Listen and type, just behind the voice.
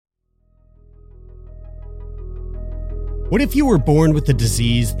What if you were born with a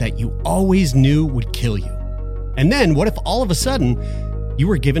disease that you always knew would kill you? And then what if all of a sudden you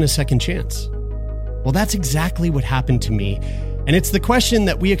were given a second chance? Well, that's exactly what happened to me. And it's the question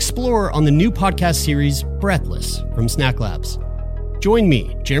that we explore on the new podcast series, Breathless, from Snack Labs. Join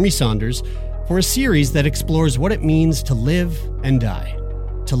me, Jeremy Saunders, for a series that explores what it means to live and die,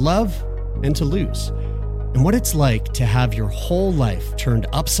 to love and to lose, and what it's like to have your whole life turned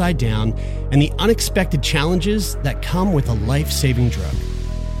upside down and the unexpected challenges that come with a life-saving drug.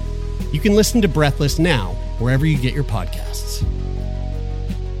 You can listen to Breathless now, wherever you get your podcasts.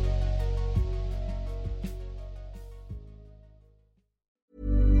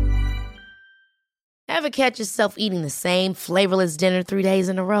 Ever catch yourself eating the same flavorless dinner 3 days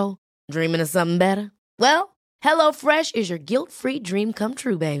in a row? Dreaming of something better? Well, HelloFresh is your guilt-free dream come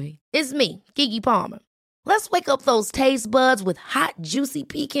true, baby. It's me, Keke Palmer. Let's wake up those taste buds with hot, juicy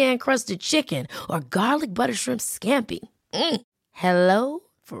pecan-crusted chicken or garlic butter shrimp scampi. Hello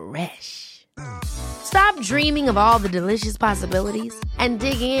Fresh. Stop dreaming of all the delicious possibilities and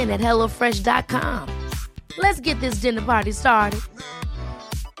dig in at HelloFresh.com. Let's get this dinner party started.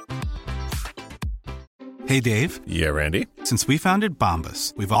 Hey, Dave. Yeah, Randy. Since we founded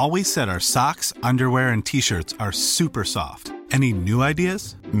Bombas, we've always said our socks, underwear, and T-shirts are super soft. Any new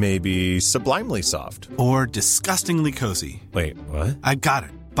ideas? Maybe sublimely soft. Or disgustingly cozy. Wait, what? I got it.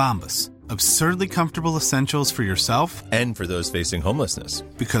 Bombas. Absurdly comfortable essentials for yourself and for those facing homelessness.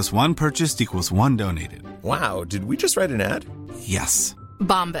 Because one purchased equals one donated. Wow, did we just write an ad? Yes.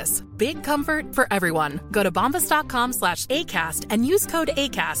 Bombas. Big comfort for everyone. Go to bombas.com/ACAST and use code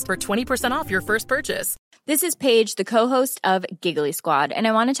ACAST for 20% off your first purchase. This is Paige, the co-host of Giggly Squad, and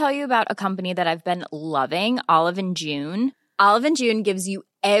I want to tell you about a company that I've been loving, Olive & June. Olive & June gives you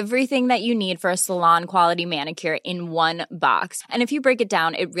everything that you need for a salon-quality manicure in one box. And if you break it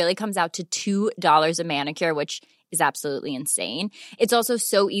down, it really comes out to $2 a manicure, which is absolutely insane. It's also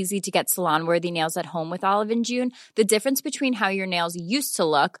so easy to get salon-worthy nails at home with Olive & June. The difference between how your nails used to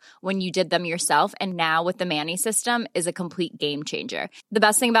look when you did them yourself and now with the Mani system is a complete game changer. The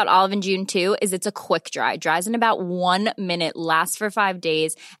best thing about Olive & June, too, is it's a quick dry. Dries in about 1 minute, lasts for 5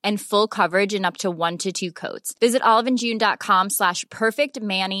 days, and full coverage in up to 1 to 2 coats. Visit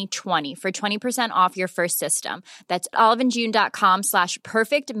oliveandjune.com/perfectmani20 for 20% off your first system. That's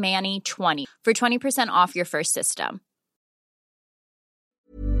oliveandjune.com/perfectmani20 for 20% off your first system.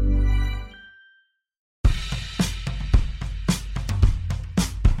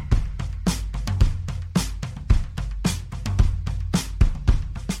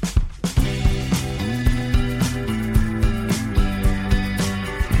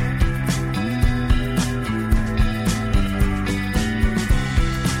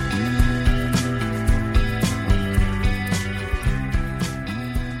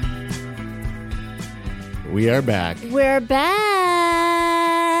 We are back. We're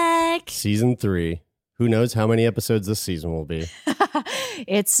back. Season 3. Who knows how many episodes this season will be?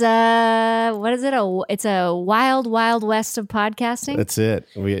 It's what is it? It's a wild, wild west of podcasting. That's it.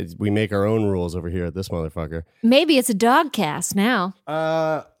 We make our own rules over here at this motherfucker. Maybe it's a dog cast now.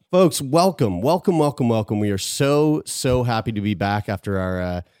 Folks, welcome. We are so happy to be back after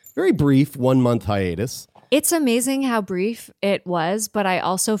our very brief 1 month hiatus. It's amazing how brief it was, but I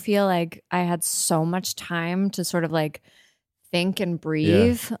also feel like I had so much time to sort of like think and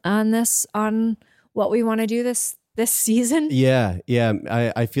breathe on what we want to do this season. Yeah.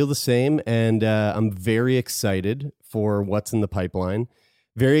 I feel the same, and I'm very excited for what's in the pipeline.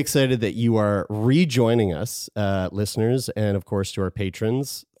 Very excited that you are rejoining us, listeners, and of course to our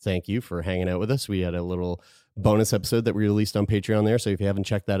patrons. Thank you for hanging out with us. We had a little bonus episode that we released on Patreon there, so if you haven't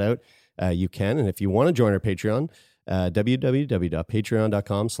checked that out, you can. And if you want to join our Patreon,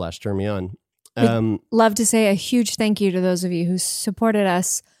 www.patreon.com/turn-me-on. We'd love to say a huge thank you to those of you who supported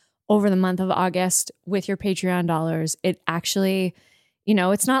us over the month of August with your Patreon dollars. It actually,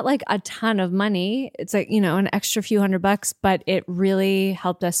 it's not like a ton of money. It's like, an extra few $100, but it really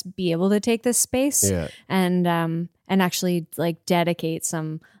helped us be able to take this space and actually like dedicate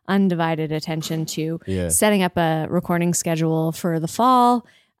some undivided attention to setting up a recording schedule for the fall.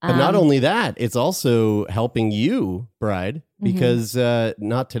 But not only that, it's also helping you, Bride, because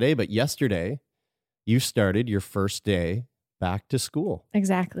not today, but yesterday, you started your first day back to school.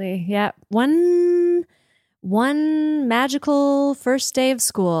 Exactly. Yeah. One magical first day of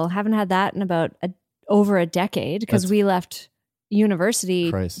school. Haven't had that in about over a decade because we left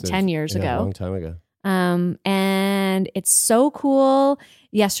university 10 years ago. A long time ago. And it's so cool.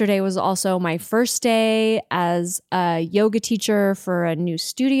 Yesterday was also my first day as a yoga teacher for a new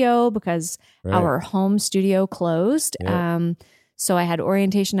studio because our home studio closed. Yeah. So I had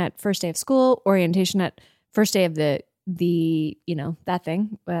orientation at first day of school, orientation at first day of the the, that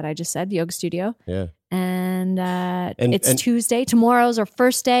thing that I just said, yoga studio. Yeah. And it's Tuesday. Tomorrow's our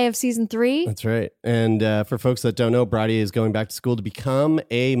first day of season 3. That's right. And for folks that don't know, Bridie is going back to school to become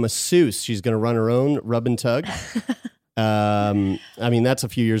a masseuse. She's going to run her own rub and tug. That's a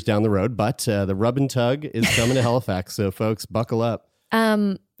few years down the road, but the rub and tug is coming to Halifax. So folks, buckle up.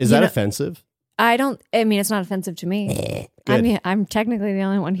 Is that offensive? It's not offensive to me. I'm technically the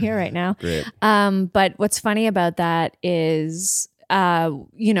only one here right now. Great. But what's funny about that is,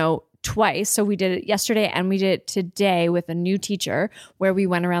 twice. So we did it yesterday and we did it today with a new teacher where we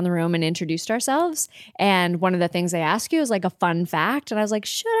went around the room and introduced ourselves. And one of the things they ask you is like a fun fact. And I was like,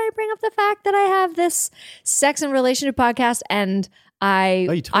 should I bring up the fact that I have this sex and relationship podcast? And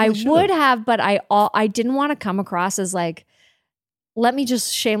I would have, but I didn't want to come across as like, let me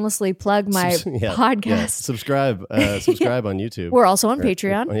just shamelessly plug my podcast. Yeah. Subscribe on YouTube. We're also on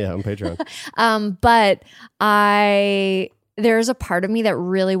Patreon. On Patreon. But there's a part of me that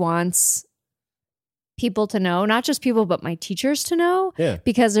really wants people to know, not just people, but my teachers to know. Yeah.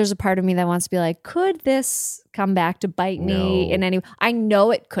 Because there's a part of me that wants to be like, could this come back to bite me in any way? I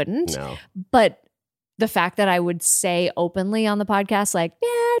know it couldn't. No. But the fact that I would say openly on the podcast, like,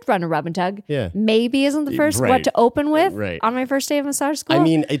 I'd run a rub and tug, maybe isn't the first what to open with on my first day of massage school. I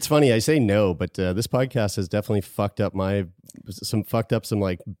mean, it's funny. I say no, but this podcast has definitely fucked up some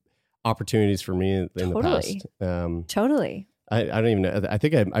like opportunities for me in the past. Totally. I don't even know. I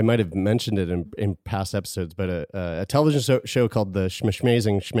think I might have mentioned it in past episodes, but a television show called The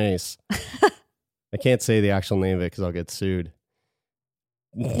Schmazing Schmace. I can't say the actual name of it because I'll get sued.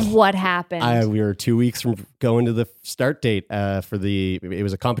 What happened? We were 2 weeks from going to the start date it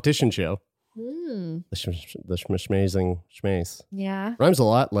was a competition show. The Schmazing Schmace. Yeah. Rhymes a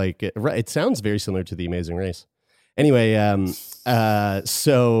lot like it sounds very similar to The Amazing Race. Anyway, might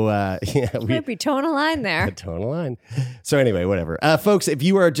be towing a line there. Towing a line. So anyway, whatever. Folks, if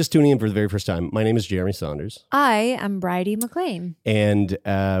you are just tuning in for the very first time, my name is Jeremy Saunders. I am Bridie McLean. And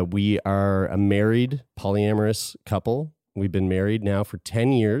we are a married, polyamorous couple. We've been married now for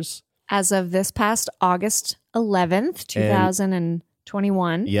 10 years. As of this past August 11th,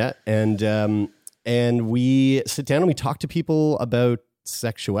 2021. Yeah. And we sit down and we talk to people about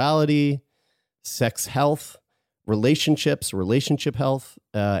sexuality, sex health, relationships, relationship health,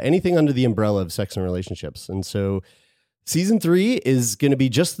 anything under the umbrella of sex and relationships. And so season 3 is going to be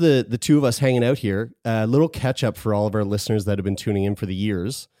just the two of us hanging out here, a little catch up for all of our listeners that have been tuning in for the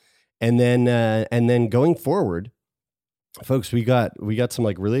years. And then going forward, folks, we got some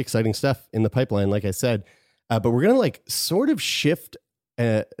like really exciting stuff in the pipeline, like I said, but we're going to like sort of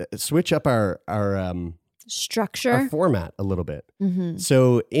switch up our structure, our format a little bit. Mm-hmm.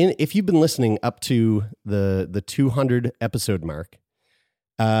 So if you've been listening up to the 200 episode mark,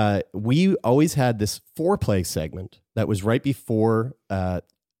 we always had this foreplay segment that was right before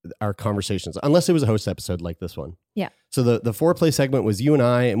our conversations, unless it was a host episode like this one. Yeah. So the foreplay segment was you and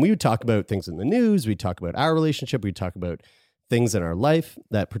I, and we would talk about things in the news. We'd talk about our relationship. We'd talk about things in our life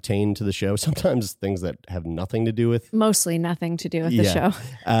that pertain to the show. Sometimes things that have nothing to do with. Mostly nothing to do with the show.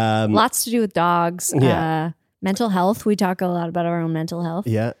 Lots to do with dogs. Yeah. Mental health. We talk a lot about our own mental health.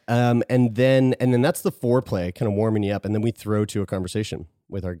 Yeah. And then that's the foreplay, kind of warming you up, and then we throw to a conversation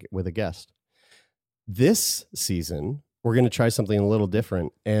with a guest. This season, we're going to try something a little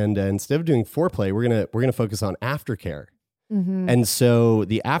different, and instead of doing foreplay, we're gonna focus on aftercare. Mm-hmm. And so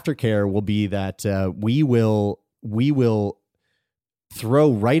the aftercare will be that we will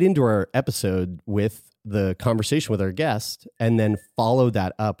throw right into our episode with the conversation with our guest, and then follow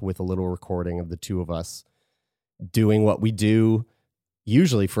that up with a little recording of the two of us doing what we do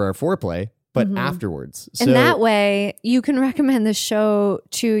usually for our foreplay, but afterwards. So, and that way you can recommend the show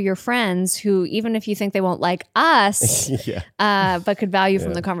to your friends who, even if you think they won't like us, but could value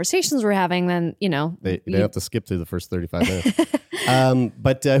from the conversations we're having, then, they have to skip through the first 35 minutes.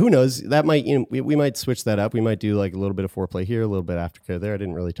 But who knows? That might, we might switch that up. We might do like a little bit of foreplay here, a little bit of aftercare there. I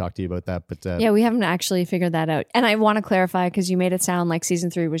didn't really talk to you about that, but we haven't actually figured that out. And I want to clarify, because you made it sound like season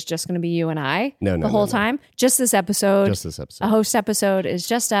 3 was just going to be you and I the whole time. Just this episode. A host episode is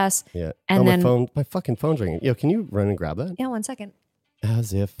just us. Yeah. And then my fucking phone's ringing. Yo, can you run and grab that? Yeah, 1 second.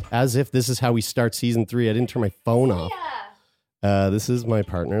 As if this is how we start season 3. I didn't turn my phone off. This is my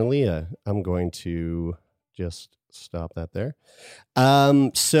partner, Leah. I'm going to just stop that there.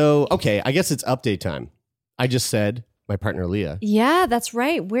 So, okay, I guess it's update time. I just said my partner, Leah. Yeah, that's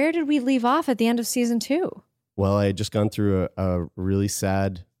right. Where did we leave off at the end of season 2? Well, I had just gone through a really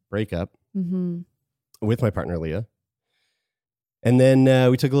sad breakup with my partner, Leah. And then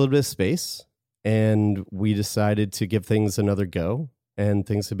we took a little bit of space, and we decided to give things another go. And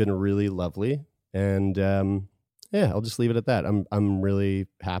things have been really lovely. And I'll just leave it at that. I'm really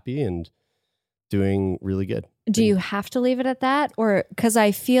happy and doing really good. Do you have to leave it at that? Or because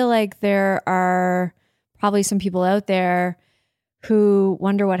I feel like there are probably some people out there who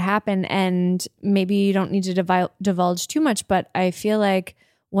wonder what happened, and maybe you don't need to divulge too much, but I feel like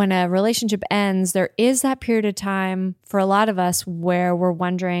when a relationship ends, there is that period of time for a lot of us where we're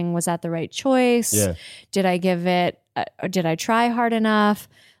wondering, was that the right choice? Yeah. Did I give it, did I try hard enough?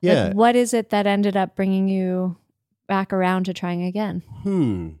 Yeah. Like, what is it that ended up bringing you back around to trying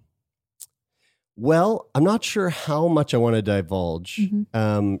again? Well, I'm not sure how much I want to divulge.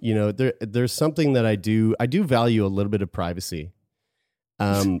 There's something that I do value a little bit of privacy.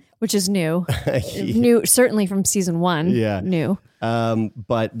 Which is new. New, certainly from season 1. Yeah. New.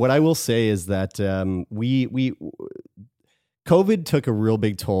 But what I will say is that COVID took a real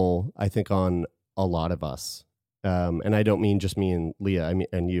big toll, I think, on a lot of us. And I don't mean just me and Leah, I mean,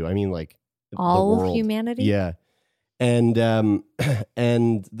 and you. I mean, like, all the world. Humanity. Yeah. And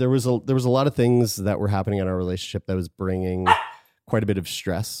there was a lot of things that were happening in our relationship that was bringing quite a bit of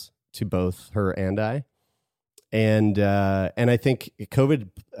stress to both her and I. And I think COVID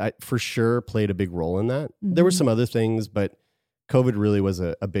for sure played a big role in that. Mm-hmm. There were some other things, but COVID really was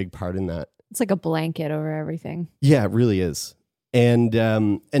a big part in that. It's like a blanket over everything. Yeah, it really is. And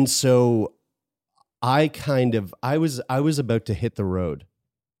so I was about to hit the road.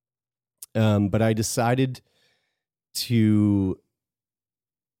 But I decided to,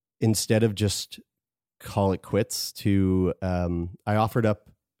 instead of just call it quits, I offered up,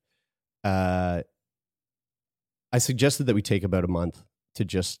 I suggested that we take about a month to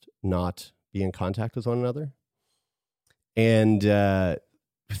just not be in contact with one another. And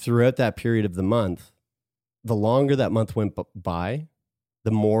throughout that period of the month, the longer that month went by,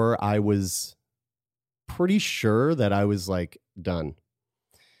 the more I was pretty sure that I was like done.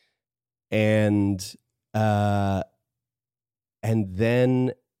 And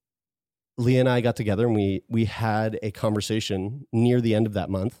then Leah and I got together and we had a conversation near the end of that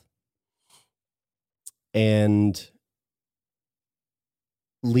month. And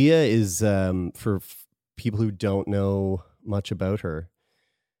Leah is, for people who don't know much about her,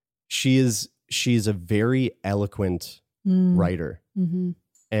 she's a very eloquent writer. Mm-hmm.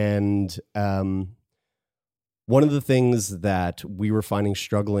 And one of the things that we were finding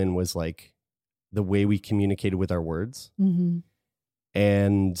struggle in was like the way we communicated with our words. Mm-hmm.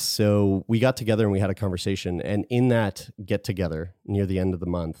 And so we got together and we had a conversation. And in that get together near the end of the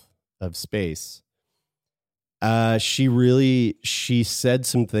month of Space, she said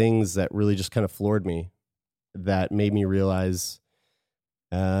some things that really just kind of floored me, that made me realize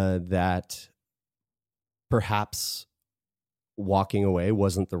that perhaps walking away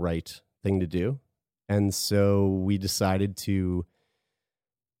wasn't the right thing to do. And so we decided to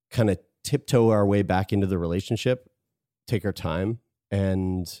kind of tiptoe our way back into the relationship, take our time.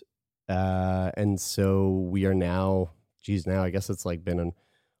 And so we are now I guess it's like been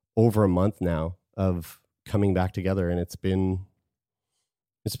over a month now of coming back together, and it's been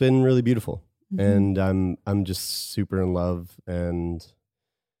really beautiful. Mm-hmm. And I'm just super in love and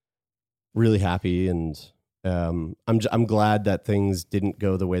really happy. And I'm glad that things didn't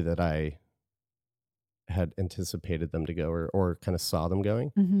go the way that I had anticipated them to go, or kind of saw them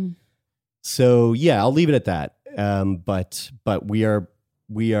going. Mm-hmm. So yeah, I'll leave it at that. But we are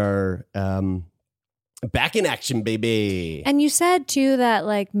back in action, baby. And you said too that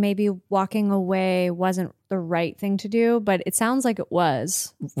like maybe walking away wasn't the right thing to do, but it sounds like it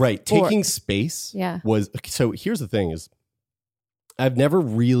was. Right. Taking space was. So here's the thing is, I've never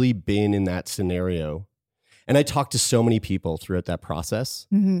really been in that scenario. And I talked to so many people throughout that process.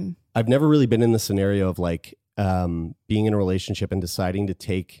 Mm-hmm. I've never really been in the scenario of like being in a relationship and deciding to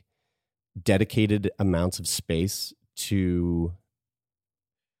take dedicated amounts of space to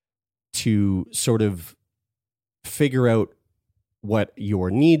sort of figure out what your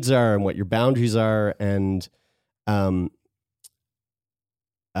needs are and what your boundaries are. And so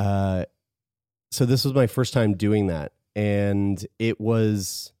this was my first time doing that. And it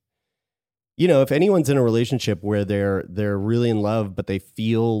was, if anyone's in a relationship where they're really in love, but they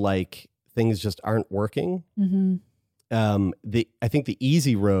feel like things just aren't working, mm-hmm. I think the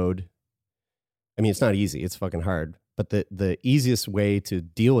easy road, I mean, it's not easy, it's fucking hard. But the easiest way to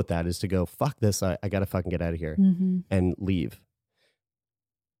deal with that is to go, fuck this, I got to fucking get out of here, mm-hmm. and leave.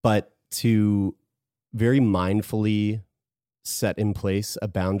 But to very mindfully set in place a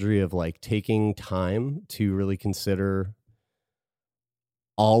boundary of like taking time to really consider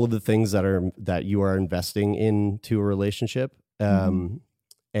all of the things that you are investing into a relationship, and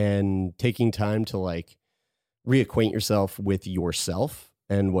taking time to like reacquaint yourself with yourself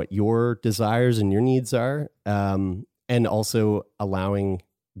and what your desires and your needs are. And also allowing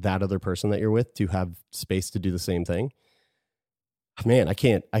that other person that you're with to have space to do the same thing. Man, I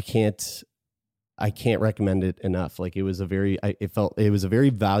can't recommend it enough. Like it was a very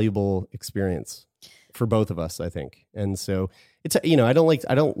valuable experience for both of us, I think. And so it's, I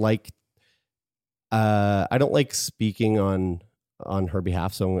don't like speaking on her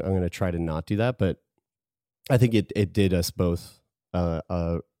behalf. So I'm going to try to not do that, but I think it did us both,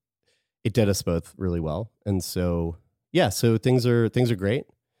 really well. And so, yeah, so things are great.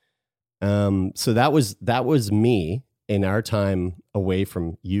 So that was me in our time away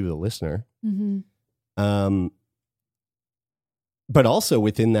from you, the listener. Mm-hmm. But also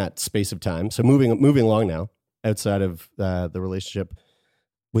within that space of time. So moving along now, outside of the relationship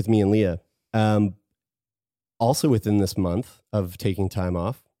with me and Leah. Also within this month of taking time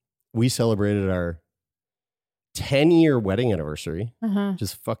off, we celebrated our 10-year wedding anniversary.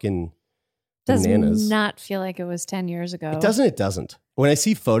 Just fucking bananas. Does not feel like it was 10 years ago. It doesn't. When I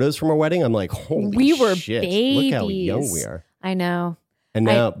see photos from our wedding, I'm like, holy shit. Babies. Look how young we are. I know. And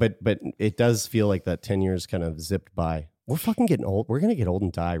now, but it does feel like that 10 years kind of zipped by. We're fucking getting old. We're going to get old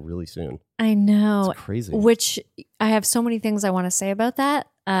and die really soon. I know. It's crazy. Which I have so many things I want to say about that,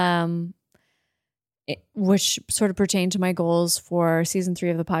 which sort of pertain to my goals for season 3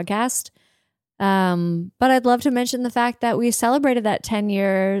 of the podcast. But I'd love to mention the fact that we celebrated that 10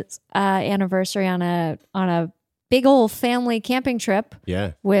 years anniversary on a big old family camping trip.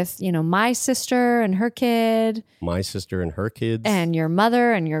 Yeah. With, my sister and her kid. My sister and her kids. And your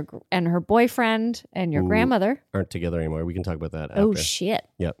mother and her boyfriend and your grandmother. Aren't together anymore. We can talk about that after. Oh, shit.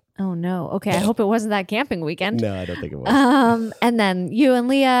 Yep. Oh, no. Okay. I hope it wasn't that camping weekend. No, I don't think it was. And then you and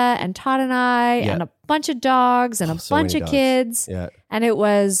Leah and Todd and I and a bunch of dogs and a bunch of kids. Yeah. And it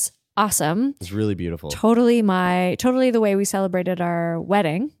was awesome. It's really beautiful. Totally the way we celebrated our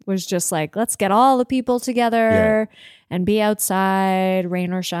wedding was just like, let's get all the people together and be outside,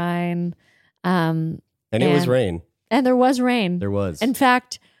 rain or shine. And it was rain. And there was rain. There was. In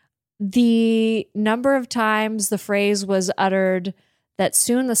fact, the number of times the phrase was uttered that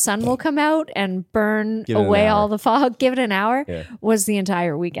soon the sun will come out and burn away all the fog, give it an hour, was the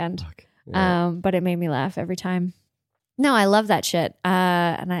entire weekend. Yeah. But it made me laugh every time. No, I love that shit.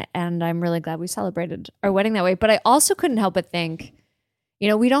 And I'm really glad we celebrated our wedding that way. But I also couldn't help but think,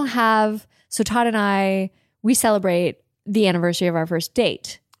 we don't have, so Todd and I, we celebrate the anniversary of our first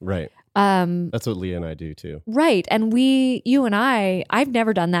date. Right. That's what Leah and I do too. Right. And you and I've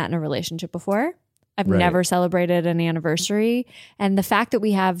never done that in a relationship before. I've never celebrated an anniversary. And the fact that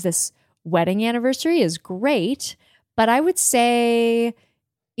we have this wedding anniversary is great. But I would say,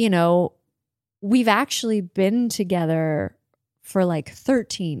 we've actually been together for like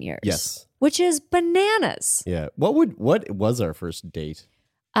 13 years. Yes. Which is bananas. Yeah. What was our first date?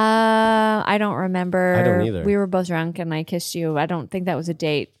 I don't remember. I don't either. We were both drunk and I kissed you. I don't think that was a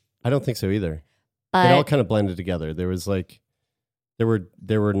date. I don't think so either. But it all kind of blended together. There was like, there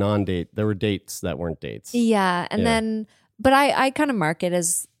were dates that weren't dates. Yeah. And then, but I kind of mark it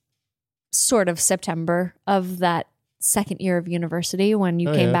as sort of September of that second year of university when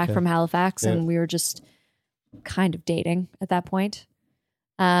you came back from Halifax and we were just kind of dating at that point.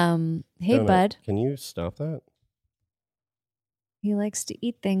 Hey, bud. Can you stop that? He likes to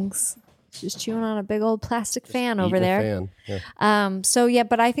eat things. Just chewing on a big old plastic fan over there. Fan. Yeah. So yeah,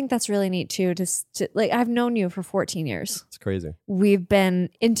 but I think that's really neat too. To like, I've known you for 14 years. It's crazy. We've been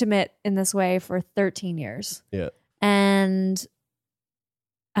intimate in this way for 13 years. Yeah. And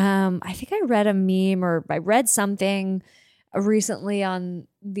I think I read a meme or I read something recently on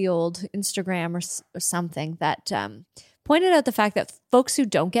the old Instagram or something that pointed out the fact that folks who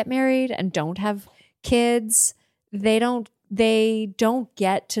don't get married and don't have kids, they don't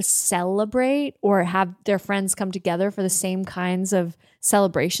get to celebrate or have their friends come together for the same kinds of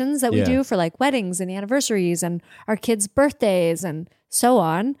celebrations that we do for like weddings and anniversaries and our kids' birthdays and so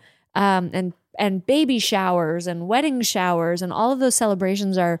on. And baby showers and wedding showers and all of those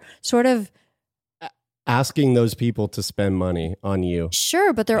celebrations are sort of asking those people to spend money on you.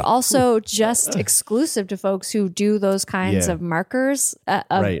 Sure, but they're also just exclusive to folks who do those kinds of markers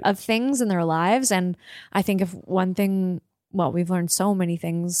of things in their lives. And I think if one thing, well, we've learned so many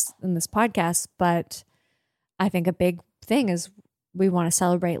things in this podcast, but I think a big thing is we want to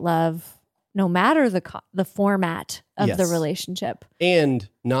celebrate love no matter the format of the relationship. And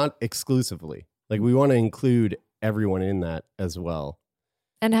not exclusively. Like we want to include everyone in that as well.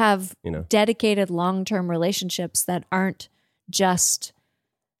 And have dedicated long-term relationships that aren't just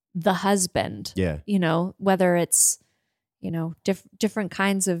the husband. Yeah. Whether it's, different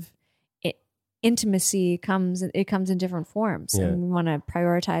kinds of intimacy comes in different forms, Yeah. and we want to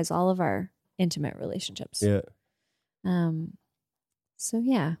prioritize all of our intimate relationships. Yeah. So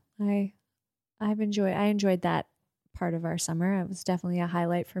yeah, I enjoyed that part of our summer. It was definitely a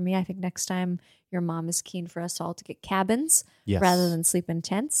highlight for me. I think next time your mom is keen for us all to get cabins Yes. rather than sleep in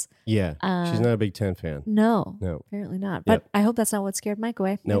tents. Yeah. She's not a big tent fan. No, No. apparently not. But I hope that's not what scared Mike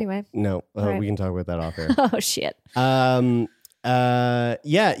away. No. Anyway. No. right. We can talk about that off air. Oh shit. Yeah,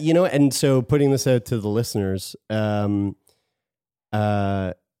 and so putting this out to the listeners,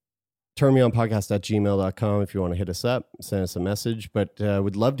 turnmeonpodcast@gmail.com if you want to hit us up, send us a message, but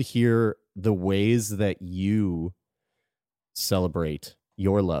would love to hear the ways that you celebrate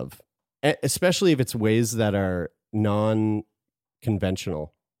your love, especially if it's ways that are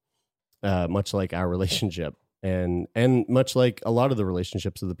non-conventional, much like our relationship and much like a lot of the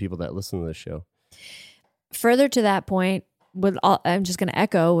relationships of the people that listen to this show. Further to that point, I'm just going to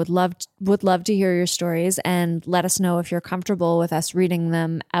echo, would love to hear your stories and let us know if you're comfortable with us reading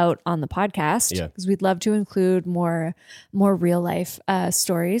them out on the podcast. Yeah. Because we'd love to include more real life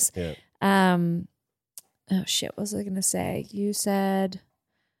stories. Yeah. Oh shit, what was I going to say? You said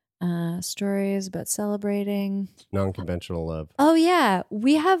stories about celebrating Non-conventional love. Oh yeah,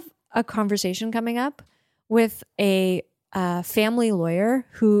 we have a conversation coming up with a family lawyer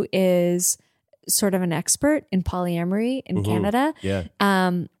who is sort of an expert in polyamory in Canada. Yeah.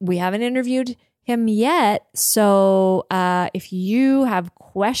 We haven't interviewed him yet, so if you have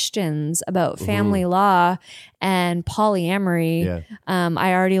questions about family law and polyamory,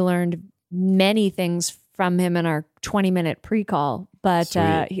 I already learned many things from him in our 20-minute pre-call, but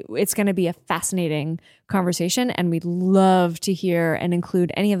it's going to be a fascinating conversation, and we'd love to hear and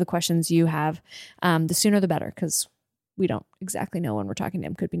include any of the questions you have. The sooner the better, because we don't exactly know when we're talking to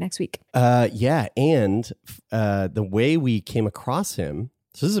him. Could be next week. Yeah, and the way we came across him,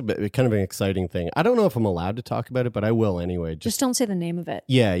 so this is kind of an exciting thing. I don't know if I'm allowed to talk about it, but I will anyway. Just don't say the name of it.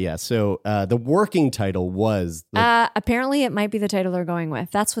 Yeah. So the working title was... apparently it might be the title they're going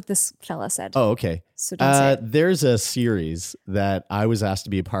with. That's what this fella said. Oh, okay. So don't say it. There's a series that I was asked to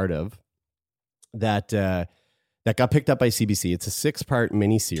be a part of that got picked up by CBC. It's a 6-part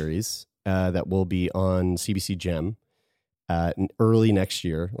miniseries that will be on CBC Gem early next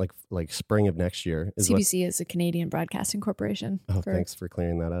year, like spring of next year. CBC is a Canadian Broadcasting Corporation. Oh, thanks for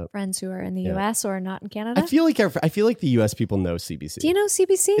clearing that up. Friends who are in the US or not in Canada. I feel like the US people know CBC. Do you know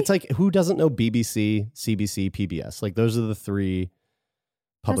CBC? It's like, who doesn't know BBC, CBC, PBS? Like, those are the 3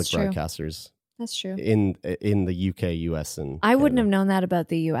 public broadcasters. That's true. In the UK, US, and I wouldn't have known that about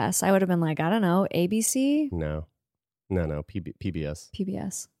the US. I would have been like, I don't know, ABC? No, PBS.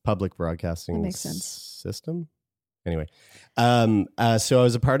 PBS. Public Broadcasting That makes sense. System. Anyway, so I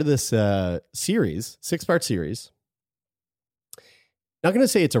was a part of this series, 6-part series. Not going to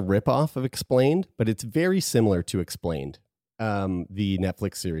say it's a ripoff of Explained, but it's very similar to Explained, the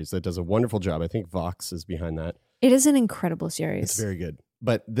Netflix series that does a wonderful job. I think Vox is behind that. It is an incredible series. It's very good.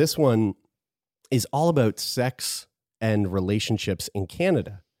 But this one is all about sex and relationships in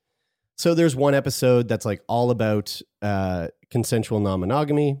Canada. So there's one episode that's like all about consensual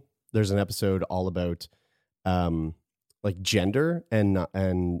non-monogamy. There's an episode all about like gender and like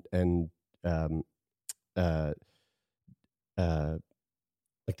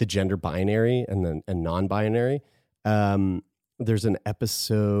the gender binary and non-binary. There's an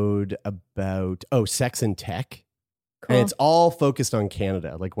episode about sex and tech. Cool. And it's all focused on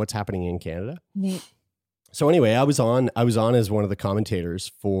Canada, like what's happening in Canada. Neat. So anyway, I was on as one of the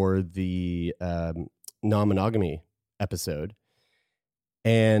commentators for the non-monogamy episode,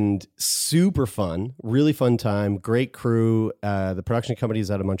 and super fun, really fun time, great crew. The production company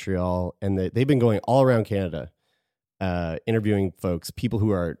is out of Montreal, and they've been going all around Canada, interviewing folks, people who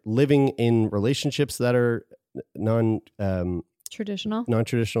are living in relationships that are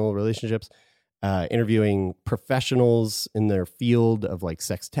non-traditional relationships. Interviewing professionals in their field of like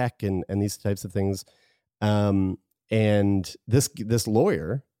sex tech and these types of things. And this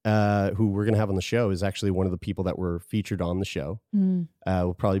lawyer who we're going to have on the show is actually one of the people that were featured on the show.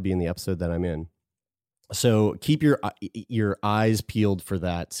 Will probably be in the episode that I'm in. So keep your eyes peeled for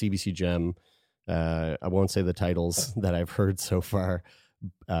that. CBC Gem. I won't say the titles that I've heard so far.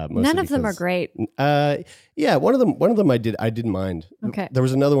 None of them are great. Yeah, one of them I didn't mind. Okay. There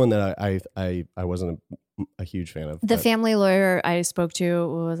was another one that I wasn't a huge fan of. The family lawyer I spoke to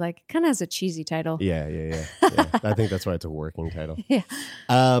was like, kind of has a cheesy title. Yeah. I think that's why it's a working title. Yeah.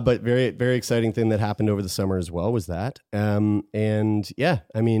 But very, very exciting thing that happened over the summer as well was that. And yeah,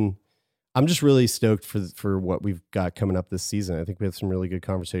 I mean, I'm just really stoked for what we've got coming up this season. I think we have some really good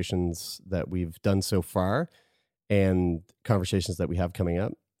conversations that we've done so far, and conversations that we have coming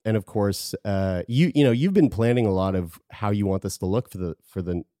up. and of course, you've been planning a lot of how you want this to look for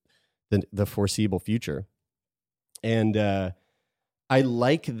the foreseeable future, and I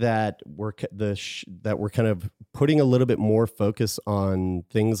like that we're kind of putting a little bit more focus on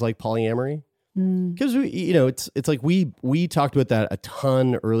things like polyamory. Because it's like we talked about that a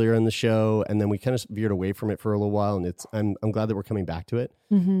ton earlier in the show, and then we kind of veered away from it for a little while, and I'm glad that we're coming back to it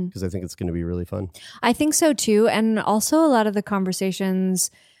because I think it's going to be really fun. I think so too, and also a lot of the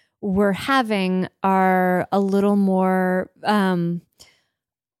conversations we're having are a little more, I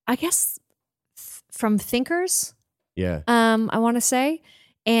guess, from thinkers. Yeah. I want to say.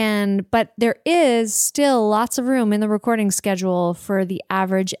 But there is still lots of room in the recording schedule for the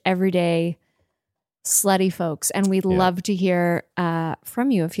average everyday slutty folks. And we'd love to hear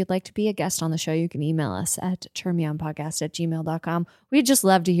from you. If you'd like to be a guest on the show, you can email us at turmeonpodcast@gmail.com. We'd just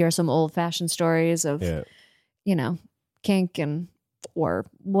love to hear some old fashioned stories of, kink or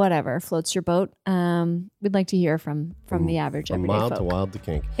whatever floats your boat. We'd like to hear from the average everyday mild folk. to wild to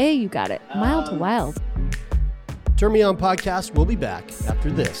kink. Hey, you got it. Mild to wild. Turn Me On Podcast will be back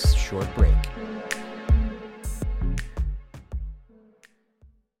after this short break.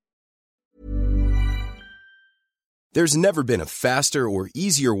 There's never been a faster or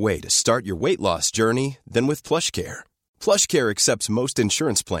easier way to start your weight loss journey than with PlushCare. PlushCare accepts most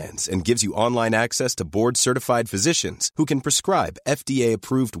insurance plans and gives you online access to board-certified physicians who can prescribe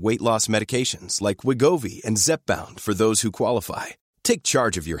FDA-approved weight loss medications like Wegovy and Zepbound for those who qualify. Take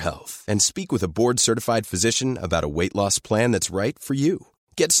charge of your health and speak with a board-certified physician about a weight loss plan that's right for you.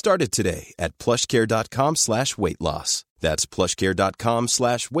 Get started today at plushcare.com/weight-loss. That's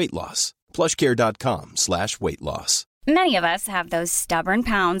plushcare.com/weight-loss. plushcare.com/weight-loss. Many of us have those stubborn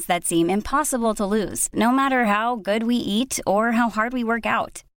pounds that seem impossible to lose, no matter how good we eat or how hard we work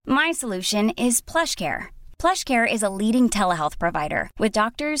out. My solution is PlushCare. PlushCare is a leading telehealth provider with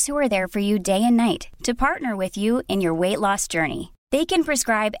doctors who are there for you day and night to partner with you in your weight loss journey. They can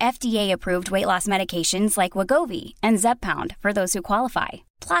prescribe FDA-approved weight loss medications like Wegovy and Zepbound for those who qualify.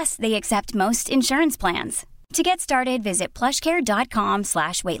 Plus, they accept most insurance plans. To get started, visit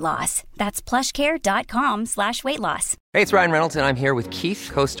plushcare.com/weight-loss. That's plushcare.com/weight-loss. Hey, it's Ryan Reynolds, and I'm here with Keith,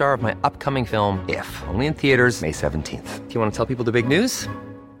 co-star of my upcoming film, If, only in theaters May 17th. Do you want to tell people the big news?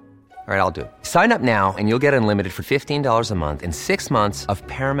 All right, I'll do it. Sign up now and you'll get unlimited for $15 a month and 6 months of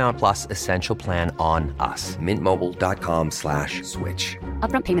Paramount Plus Essential Plan on us. MintMobile.com/switch.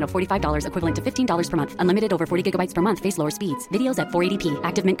 Upfront payment of $45 equivalent to $15 per month. Unlimited over 40 gigabytes per month. Face lower speeds. Videos at 480p.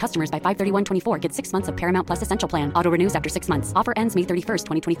 Active Mint customers by 531.24 get 6 months of Paramount Plus Essential Plan. Auto renews after 6 months. Offer ends May 31st,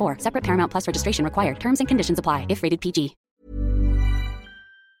 2024. Separate Paramount Plus registration required. Terms and conditions apply if rated PG.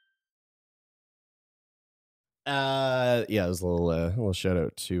 There's a little shout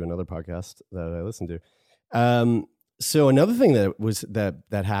out to another podcast that I listened to. So another thing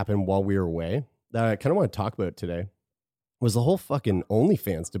that happened while we were away that I kind of want to talk about today was the whole fucking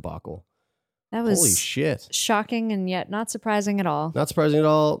OnlyFans debacle. That was holy shit, shocking and yet not surprising at all. Not surprising at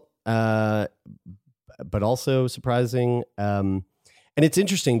all, but also surprising. And it's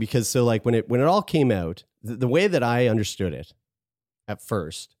interesting because so like when it all came out, the way that I understood it at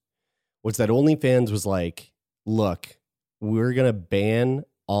first was that OnlyFans was like, look, we're going to ban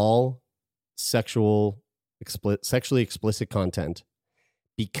all sexually explicit content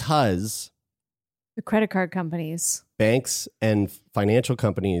because the credit card companies, banks and financial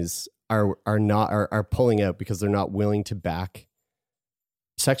companies are pulling out because they're not willing to back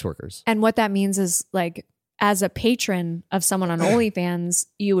sex workers. And what that means is like, as a patron of someone on OnlyFans,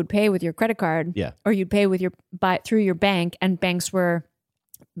 you would pay with your credit card, or you'd pay with through your bank, and banks were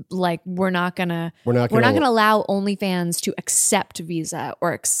like, we're not gonna allow OnlyFans to accept Visa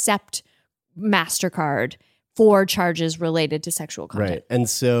or accept MasterCard for charges related to sexual content. Right. And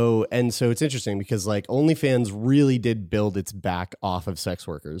so it's interesting because like OnlyFans really did build its back off of sex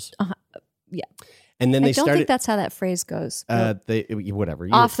workers. Yeah. And then I don't think that's how that phrase goes. They whatever.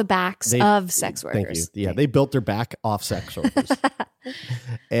 Off the backs of sex workers. Thank you. Yeah, they built their back off sex workers.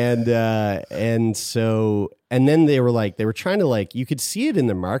 And then they were trying to like, you could see it in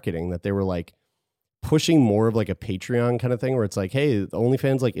their marketing that they were like pushing more of like a Patreon kind of thing where it's like, hey,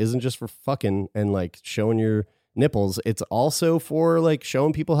 OnlyFans like isn't just for fucking and like showing your nipples. It's also for like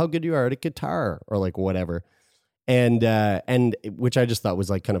showing people how good you are at a guitar or like whatever. And which I just thought was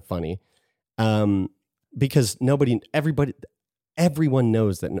like kind of funny. Because everyone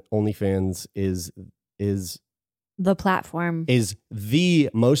knows that OnlyFans is the platform, is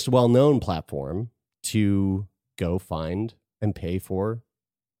the most well-known platform to go find and pay for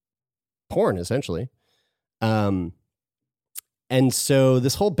porn, essentially. And so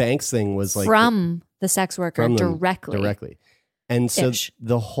this whole banks thing was like from the sex worker directly. And so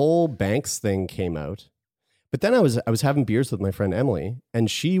the whole Banks thing came out. But then I was having beers with my friend Emily, and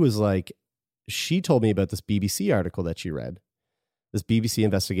she was like, she told me about this BBC article that she read, this BBC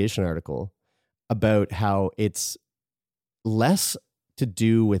investigation article about how it's less to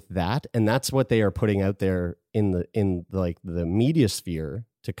do with that, and that's what they are putting out there in the media sphere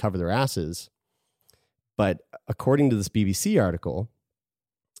to cover their asses. But according to this BBC article,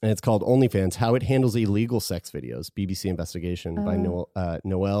 and it's called OnlyFans, How It Handles Illegal Sex Videos, BBC investigation by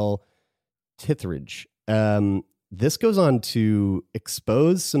Noel Tithridge. This goes on to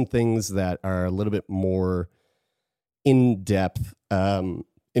expose some things that are a little bit more in depth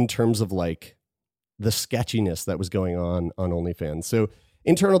in terms of like the sketchiness that was going on OnlyFans. So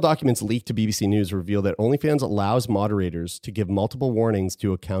internal documents leaked to BBC News reveal that OnlyFans allows moderators to give multiple warnings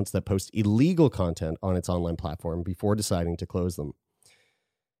to accounts that post illegal content on its online platform before deciding to close them.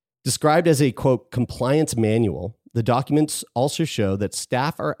 Described as a, quote, compliance manual, the documents also show that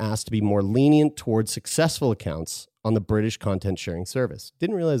staff are asked to be more lenient towards successful accounts on the British content sharing service.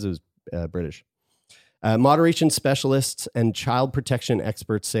 Didn't realize it was British. Moderation specialists and child protection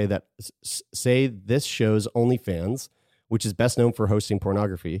experts say this shows OnlyFans, which is best known for hosting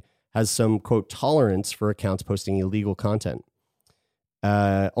pornography, has some, quote, tolerance for accounts posting illegal content.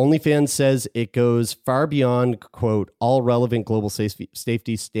 OnlyFans says it goes far beyond, quote, all relevant global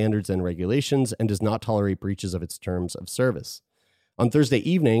safety standards and regulations and does not tolerate breaches of its terms of service. On Thursday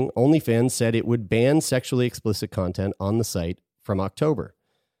evening, OnlyFans said it would ban sexually explicit content on the site from October.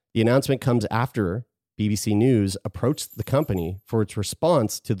 The announcement comes after BBC News approached the company for its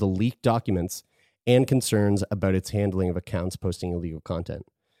response to the leaked documents and concerns about its handling of accounts posting illegal content.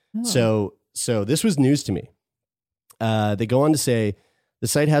 Oh. So this was news to me. They go on to say the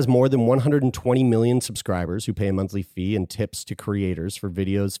site has more than 120 million subscribers who pay a monthly fee and tips to creators for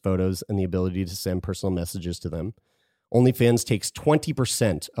videos, photos, and the ability to send personal messages to them. OnlyFans takes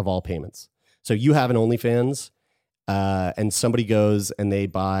 20% of all payments. So you have an OnlyFans, and somebody goes and they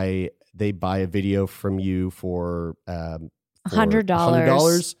buy a video from you for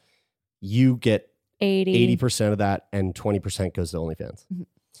 $100. You get 80% of that, and 20% goes to OnlyFans. Mm-hmm.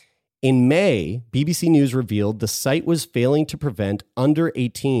 In May, BBC News revealed the site was failing to prevent under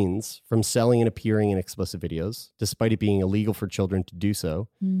 18s from selling and appearing in explicit videos, despite it being illegal for children to do so.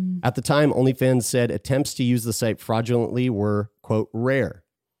 Mm. At the time, OnlyFans said attempts to use the site fraudulently were, quote, rare.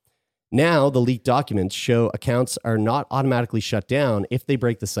 Now, the leaked documents show accounts are not automatically shut down if they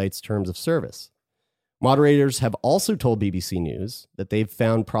break the site's terms of service. Moderators have also told BBC News that they've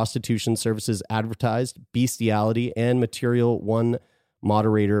found prostitution services advertised, bestiality, and material one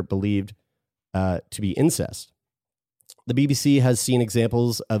moderator believed to be incest. The BBC has seen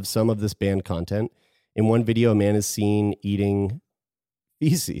examples of some of this banned content. In one video, a man is seen eating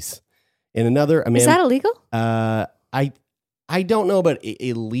feces. In another, a man... Is that illegal? I don't know about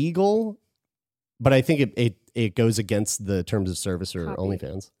illegal, but I think it goes against the terms of service or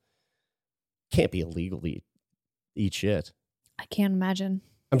OnlyFans. Can't be illegal to eat shit. I can't imagine.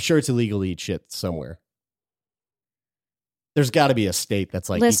 I'm sure it's illegal to eat shit somewhere. There's got to be a state that's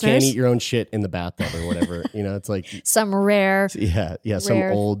like, listeners, you can't eat your own shit in the bathtub or whatever. You know, it's like some rare. Yeah, some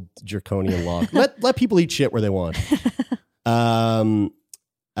old draconian law. Let people eat shit where they want. In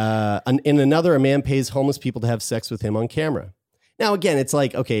another, a man pays homeless people to have sex with him on camera. Now, again, it's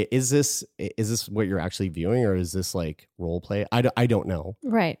like, okay, is this what you're actually viewing, or is this like role play? I don't know.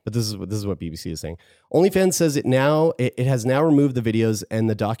 Right. But this is what BBC is saying. OnlyFans says it has now removed the videos, and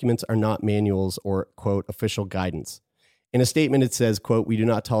the documents are not manuals or, quote, official guidance. In a statement, it says, quote, we do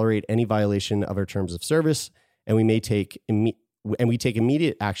not tolerate any violation of our terms of service, and we take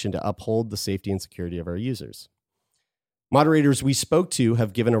immediate action to uphold the safety and security of our users. Moderators we spoke to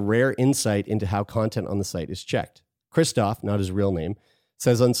have given a rare insight into how content on the site is checked. Christoph, not his real name,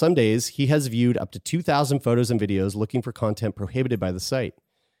 says on some days he has viewed up to 2,000 photos and videos looking for content prohibited by the site.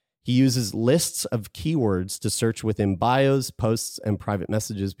 He uses lists of keywords to search within bios, posts, and private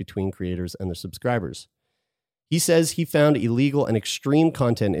messages between creators and their subscribers. He says he found illegal and extreme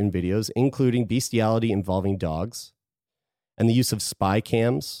content in videos, including bestiality involving dogs and the use of spy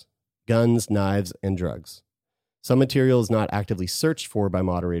cams, guns, knives, and drugs. Some material is not actively searched for by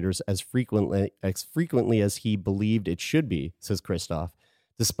moderators as frequently as he believed it should be, says Christoph,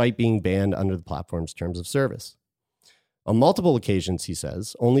 despite being banned under the platform's terms of service. On multiple occasions, he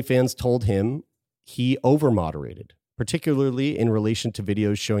says, OnlyFans told him he over-moderated, particularly in relation to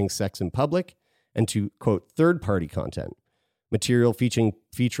videos showing sex in public and to, quote, third-party content, material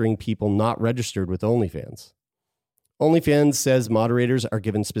featuring people not registered with OnlyFans. OnlyFans says moderators are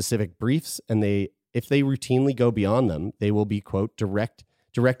given specific briefs, and if they routinely go beyond them, they will be, quote,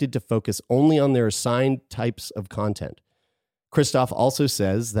 directed to focus only on their assigned types of content. Christoph also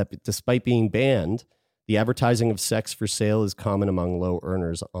says that despite being banned, the advertising of sex for sale is common among low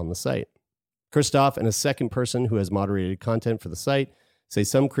earners on the site. Christoph and a second person who has moderated content for the site say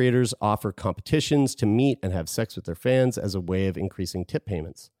some creators offer competitions to meet and have sex with their fans as a way of increasing tip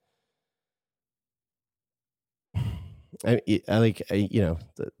payments.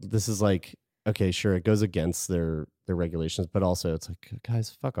 This is like, okay, sure, it goes against their regulations, but also it's like,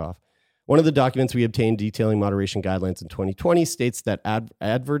 guys, fuck off. One of the documents we obtained detailing moderation guidelines in 2020 states that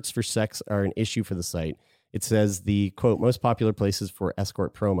adverts for sex are an issue for the site. It says the, quote, most popular places for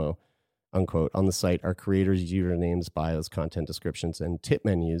escort promo, unquote, on the site are creators' usernames, bios, content descriptions, and tip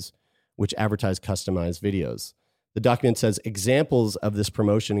menus, which advertise customized videos. The document says examples of this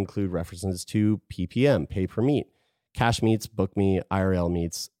promotion include references to PPM, pay per meet, Cash Meets, Book Me, IRL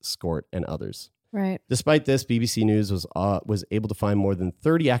Meets, Skort, and others. Right. Despite this, BBC News was able to find more than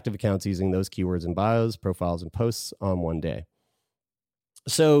 30 active accounts using those keywords in bios, profiles, and posts on one day.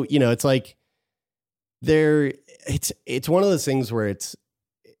 So, it's like it's one of those things where it's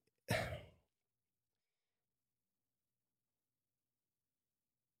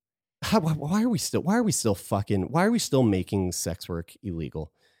why are we still making sex work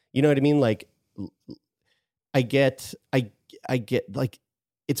illegal? You know what I mean? Like, I get like,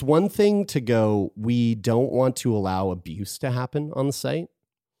 it's one thing to go, we don't want to allow abuse to happen on the site.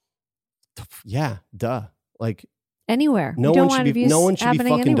 Yeah, duh. Like, anywhere. No one should be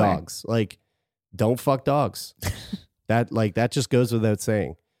fucking anywhere. dogs. Like, don't fuck dogs. that just goes without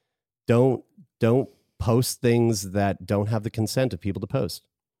saying. Don't post things that don't have the consent of people to post.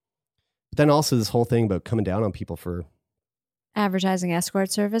 But then also this whole thing about coming down on people for advertising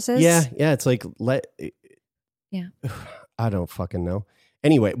escort services. Yeah. It's like, yeah. I don't fucking know.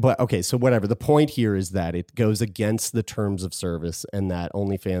 Anyway, but okay, so whatever. The point here is that it goes against the terms of service and that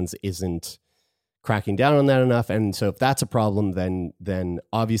OnlyFans isn't cracking down on that enough. And so if that's a problem, then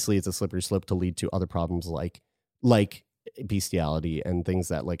obviously it's a slippery slope to lead to other problems like bestiality and things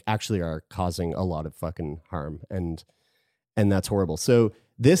that like actually are causing a lot of fucking harm. And that's horrible. So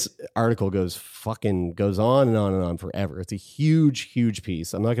this article goes on and on and on forever. It's a huge, huge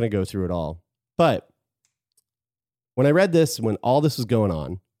piece. I'm not going to go through it all. But when I read this, when all this was going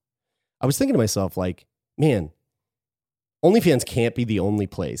on, I was thinking to myself, like, man, OnlyFans can't be the only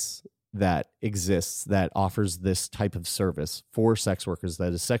place that exists that offers this type of service for sex workers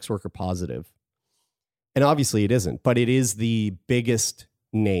that is sex worker positive. And obviously it isn't, but it is the biggest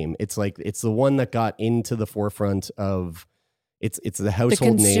name. It's like, it's the one that got into the forefront of, it's the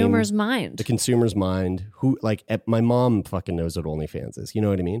household name. The consumer's mind. Who, like, my mom fucking knows what OnlyFans is. You know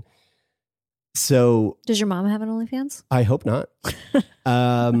what I mean? So does your mom have an OnlyFans? I hope not.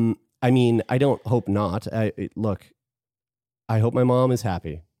 I mean, I don't hope not. Look, I hope my mom is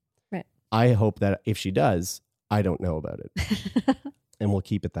happy. Right. I hope that if she does, I don't know about it. And we'll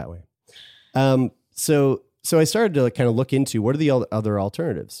keep it that way. So I started to kind of look into what are the other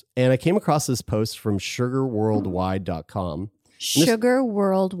alternatives. And I came across this post from sugarworldwide.com. Sugar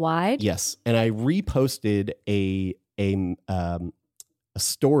Worldwide? Yes. And I reposted a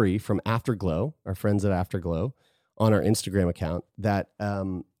story from Afterglow, our friends at Afterglow, on our Instagram account that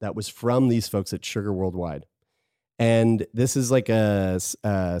was from these folks at Sugar Worldwide. And this is like a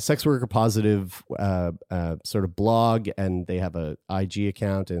sex worker positive sort of blog, and they have a IG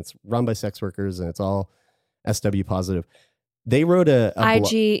account, and it's run by sex workers, and it's all SW positive. They wrote a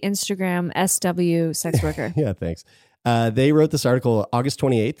IG, Instagram, SW sex worker. Yeah, thanks. They wrote this article August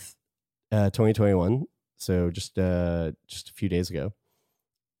 28th, 2021. So just a few days ago.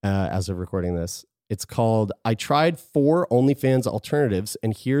 As of recording this, it's called I Tried 4 OnlyFans Alternatives,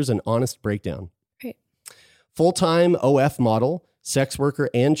 and here's an honest breakdown. Great. Full-time OF model, sex worker,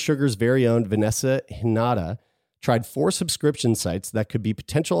 and Sugar's very own Vanessa Hinata tried 4 subscription sites that could be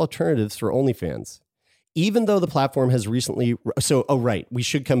potential alternatives for OnlyFans. Even though the platform has recently... we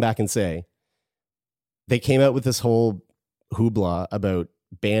should come back and say they came out with this whole hoopla about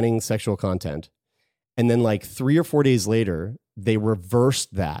banning sexual content. And then like 3 or 4 days later, they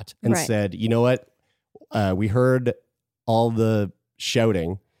reversed that and said, you know what? We heard all the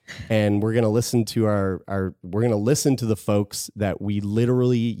shouting, and we're going to listen to we're going to listen to the folks that we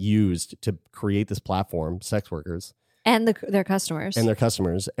literally used to create this platform, sex workers and their customers.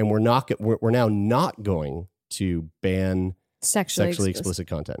 And we're now not going to ban sexually explicit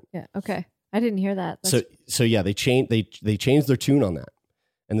content. Yeah. Okay. I didn't hear that. So yeah, they changed their tune on that.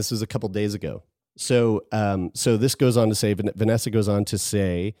 And this was a couple days ago. So this goes on to say, Vanessa goes on to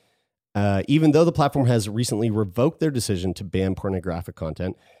say, even though the platform has recently revoked their decision to ban pornographic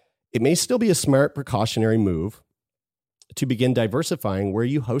content, it may still be a smart precautionary move to begin diversifying where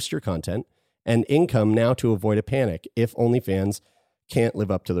you host your content and income now to avoid a panic if OnlyFans can't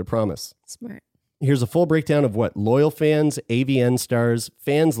live up to their promise. Smart. Here's a full breakdown of what Loyal Fans, AVN Stars,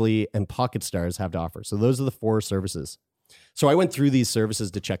 Fansly, and Pocket Stars have to offer. So those are the 4 services. So I went through these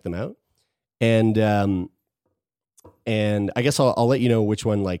services to check them out. And I guess I'll let you know which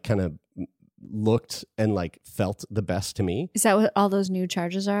one like kind of looked and like felt the best to me. Is that what all those new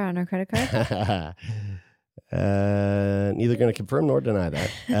charges are on our credit card? Neither going to confirm nor deny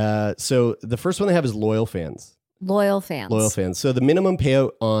that. So the first one they have is Loyal Fans. Loyal Fans. Loyal Fans. So the minimum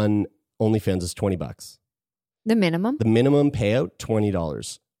payout on OnlyFans is $20. The minimum? The minimum payout,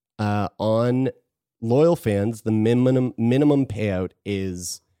 $20. On Loyal Fans, the minimum payout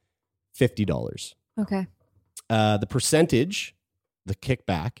is $50. Okay. The percentage, the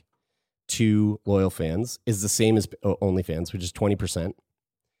kickback to Loyal Fans is the same as OnlyFans, which is 20%.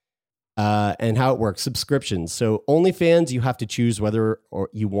 And how it works, subscriptions. So OnlyFans, you have to choose whether or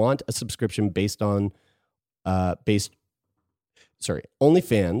you want a subscription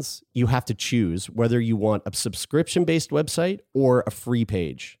OnlyFans, you have to choose whether you want a subscription-based website or a free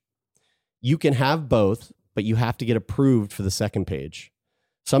page. You can have both, but you have to get approved for the second page.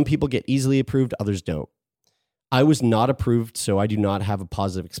 Some people get easily approved, others don't. I was not approved, so I do not have a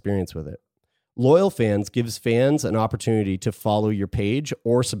positive experience with it. Loyal Fans gives fans an opportunity to follow your page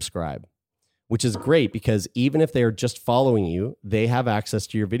or subscribe, which is great because even if they are just following you, they have access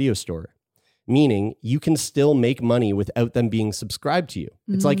to your video store. Meaning you can still make money without them being subscribed to you.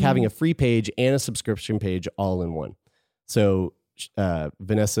 It's like having a free page and a subscription page all in one. So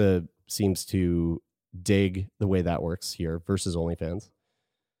Vanessa seems to dig the way that works here versus OnlyFans.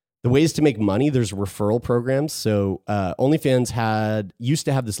 The ways to make money, there's referral programs. So OnlyFans used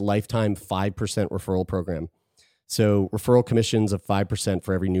to have this lifetime 5% referral program. So referral commissions of 5%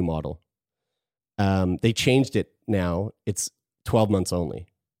 for every new model. They changed it now. It's 12 months only.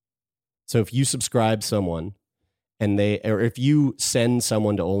 So if you subscribe someone or if you send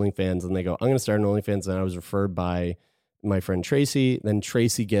someone to OnlyFans and they go, I'm going to start an OnlyFans and I was referred by my friend Tracy, then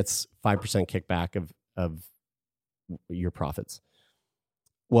Tracy gets 5% kickback of your profits.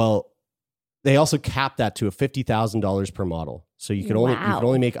 Well, they also capped that to $50,000 per model. So you can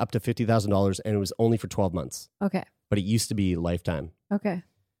only make up to $50,000 and it was only for 12 months. Okay. But it used to be lifetime. Okay.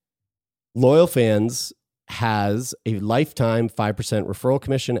 Loyal Fans has a lifetime 5% referral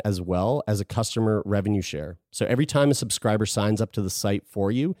commission as well as a customer revenue share. So every time a subscriber signs up to the site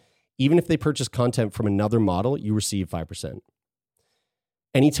for you, even if they purchase content from another model, you receive 5%.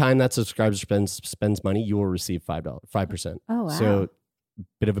 Anytime that subscriber spends money, you will receive 5%. Oh, wow. So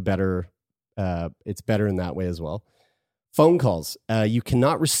bit of a better, it's better in that way as well. Phone calls. You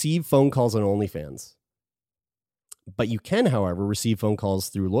cannot receive phone calls on OnlyFans. But you can, however, receive phone calls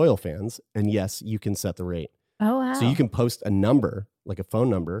through Loyal Fans. And yes, you can set the rate. Oh, wow. So you can post a number, like a phone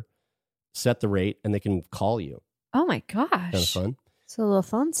number, set the rate, and they can call you. Oh, my gosh. Kind of fun. So a little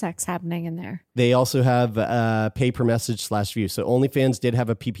phone sex happening in there. They also have pay per message / view. So OnlyFans did have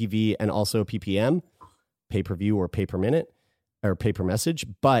a PPV and also a PPM, pay per view or pay per minute or pay per message.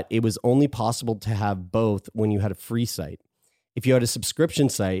 But it was only possible to have both when you had a free site. If you had a subscription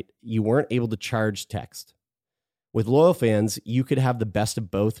site, you weren't able to charge text. With Loyal Fans, you could have the best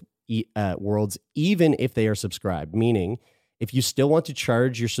of both worlds, even if they are subscribed. Meaning, if you still want to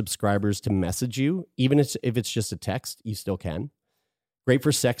charge your subscribers to message you, even if it's just a text, you still can. Great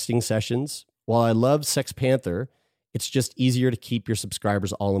for sexting sessions. While I love Sex Panther, it's just easier to keep your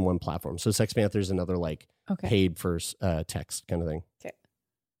subscribers all in one platform. So Sex Panther is another paid for text kind of thing.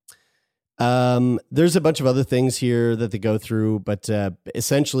 Okay. There's a bunch of other things here that they go through, but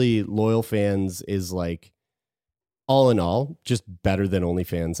essentially Loyal Fans is like, all in all, just better than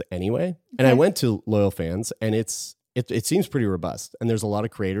OnlyFans anyway. Okay. And I went to Loyal Fans and it seems pretty robust. And there's a lot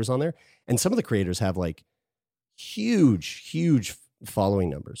of creators on there. And some of the creators have like huge following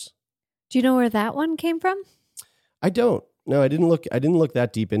numbers. Do you know where that one came from? I don't. No, I didn't look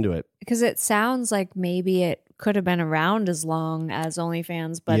that deep into it. Because it sounds like maybe it could have been around as long as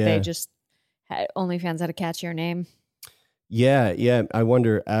OnlyFans, but they just OnlyFans had a catchier name. Yeah. I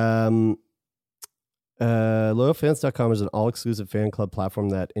wonder. Loyalfans.com is an all-exclusive fan club platform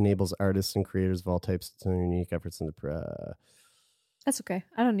that enables artists and creators of all types to turn unique efforts into... That's okay.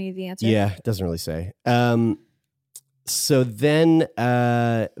 I don't need the answer. Yeah, it doesn't really say. So then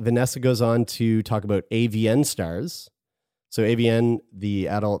Vanessa goes on to talk about AVN Stars. So AVN, the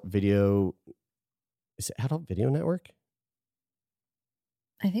Adult Video... Is it Adult Video Network?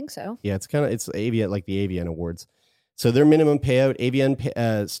 I think so. Yeah, it's AVN, like the AVN Awards. So their minimum payout,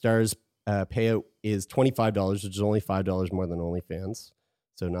 AVN Stars... payout is $25, which is only $5 more than OnlyFans,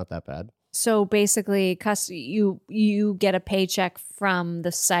 so not that bad. So basically, you get a paycheck from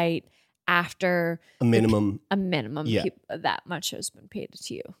the site after a minimum. Yeah. That much has been paid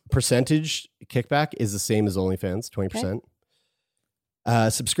to you. Percentage kickback is the same as OnlyFans, 20%.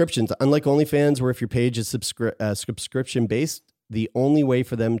 Subscriptions, unlike OnlyFans, where if your page is subscription based, the only way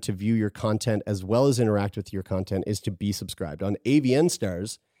for them to view your content as well as interact with your content is to be subscribed. On AVN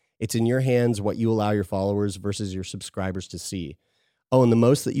Stars, it's in your hands what you allow your followers versus your subscribers to see. Oh, and the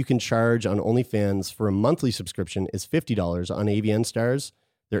most that you can charge on OnlyFans for a monthly subscription is $50. On AVN Stars,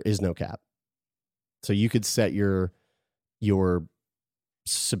 there is no cap. So you could set your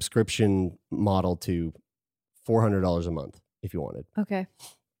subscription model to $400 a month if you wanted. Okay.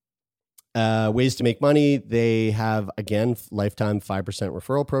 Ways to make money. They have, again, lifetime 5%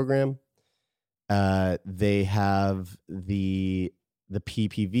 referral program. They have the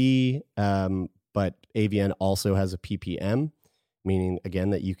PPV, but AVN also has a PPM, meaning, again,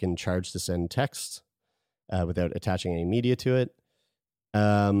 that you can charge to send texts without attaching any media to it.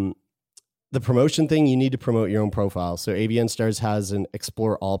 The promotion thing, you need to promote your own profile. So AVN Stars has an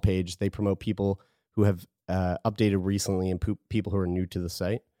Explore All page. They promote people who have updated recently and people who are new to the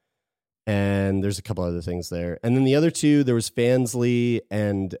site. And there's a couple other things there. And then the other two, there was Fansly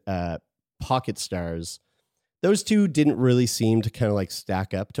and Pocket Stars. Those two didn't really seem to kind of like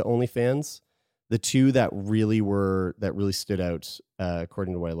stack up to OnlyFans. The two that really stood out,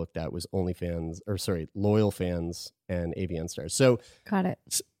 according to what I looked at, was Loyal Fans and AVN Stars. So got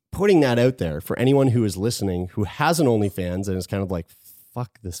it. Putting that out there for anyone who is listening who has an OnlyFans and is kind of like,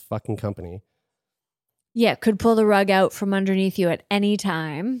 fuck this fucking company. Yeah, could pull the rug out from underneath you at any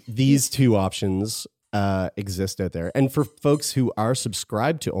time. These two options exist out there. And for folks who are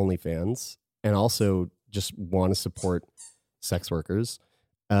subscribed to OnlyFans and also just want to support sex workers,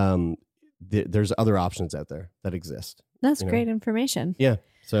 there's other options out there that exist. That's great information. Yeah.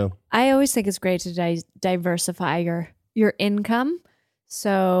 So I always think it's great to diversify your income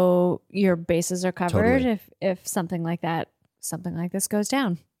so your bases are covered. Totally. If something like this goes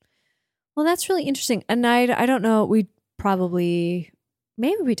down. Well, that's really interesting. And I don't know, maybe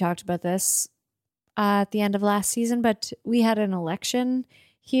we talked about this at the end of last season, but we had an election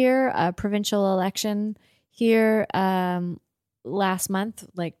here, a provincial election here last month,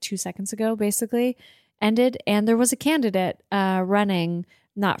 like 2 seconds ago, basically ended. And there was a candidate running,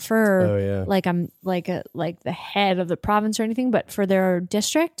 not for like the head of the province or anything, but for their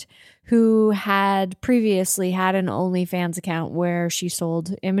district, who had previously had an OnlyFans account where she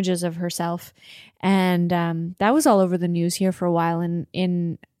sold images of herself. And that was all over the news here for a while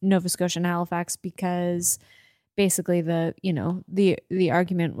in Nova Scotia and Halifax, because basically the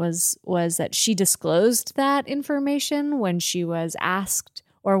argument was that she disclosed that information when she was asked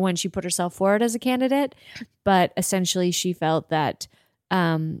or when she put herself forward as a candidate. But essentially she felt that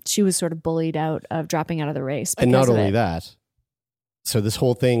she was sort of bullied out of dropping out of the race. And not only that, so this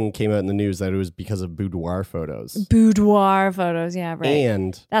whole thing came out in the news that it was because of boudoir photos. Boudoir photos, yeah, right.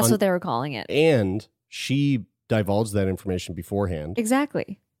 And that's what they were calling it. And she divulged that information beforehand.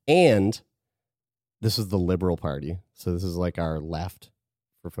 Exactly. And this is the Liberal Party. So this is like our left,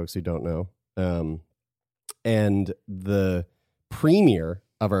 for folks who don't know. And the premier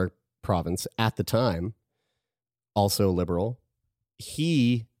of our province at the time, also Liberal,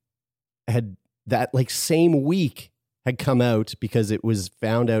 he had that like same week had come out because it was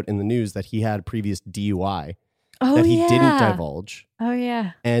found out in the news that he had previous DUI that he didn't divulge. Oh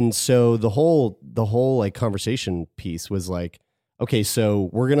yeah. And so the whole like conversation piece was like, okay, so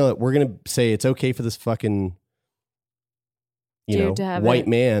we're gonna say it's okay for this fucking white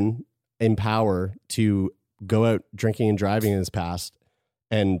man in power to go out drinking and driving in his past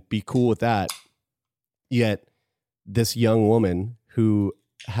and be cool with that. Yet this young woman who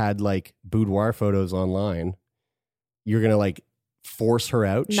had like boudoir photos online, you're going to like force her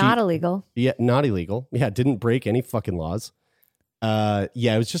out. Not illegal. Yeah, not illegal. Yeah, didn't break any fucking laws. Yeah,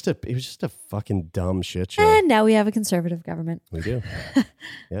 it was just a fucking dumb shit show. And now we have a conservative government. We do.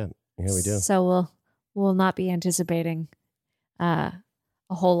 Yeah, we do. So we'll not be anticipating a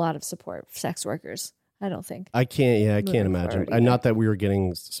whole lot of support for sex workers, I don't think. I can't imagine. Not that we were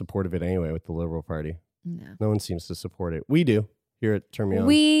getting support of it anyway with the Liberal Party. No one seems to support it. We do here at Turn Me On.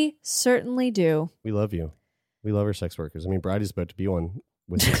 We certainly do. We love you. We love our sex workers. I mean, Bridie's about to be one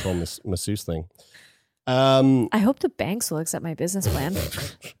with this whole masseuse thing. I hope the banks will accept my business plan.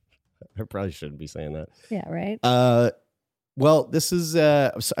 I probably shouldn't be saying that. Yeah, right. Well, this is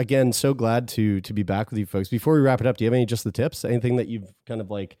again so glad to be back with you folks. Before we wrap it up, do you have any just the tips? Anything that you've kind of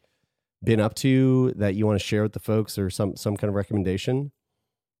like been up to that you want to share with the folks, or some kind of recommendation?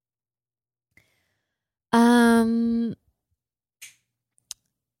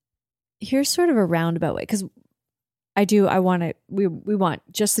 Here's sort of a roundabout way, because I want it. We want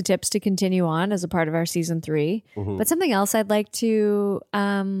Just the Tips to continue on as a part of our season 3. Mhm. But something else I'd like to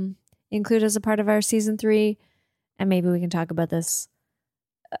include as a part of our season 3, and maybe we can talk about this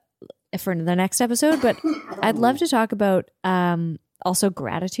for the next episode. But I'd love to talk about also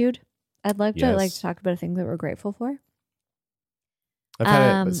gratitude. I'd like to talk about a thing that we're grateful for. I've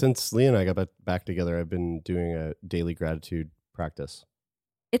had it since Leah and I got back together. I've been doing a daily gratitude practice.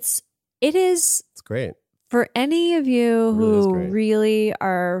 It is great. For any of you who great. really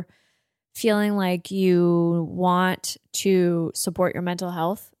are feeling like you want to support your mental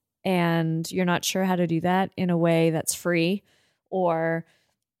health and you're not sure how to do that in a way that's free or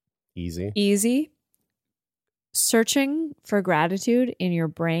easy, searching for gratitude in your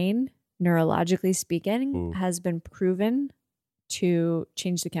brain, neurologically speaking, has been proven to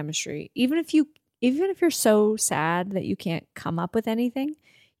change the chemistry. Even if you're so sad that you can't come up with anything,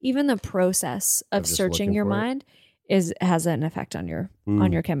 even the process of searching your mind has an effect on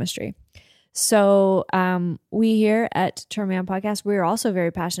your chemistry. So we here at Turn Me On Podcast, we're also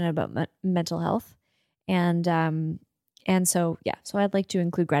very passionate about mental health, and so I'd like to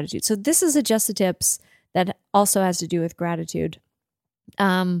include gratitude. So this is a Just the Tips that also has to do with gratitude,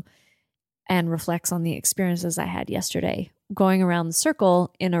 and reflects on the experiences I had yesterday, going around the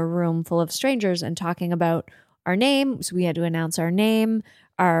circle in a room full of strangers and talking about our name. So we had to announce our name,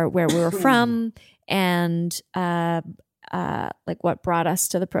 where we were from, and like what brought us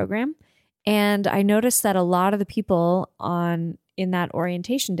to the program. And I noticed that a lot of the people in that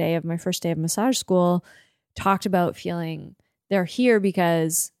orientation day of my first day of massage school talked about feeling they're here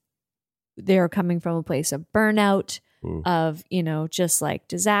because they're coming from a place of burnout, of, just like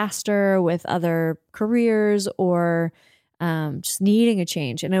disaster with other careers, or just needing a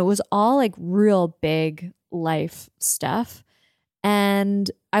change. And it was all like real big life stuff.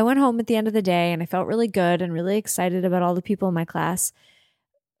 And I went home at the end of the day and I felt really good and really excited about all the people in my class.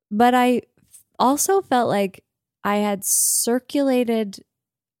 But I also felt like I had circulated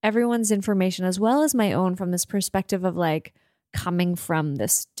everyone's information as well as my own from this perspective of like coming from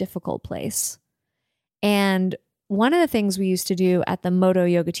this difficult place. And one of the things we used to do at the Modo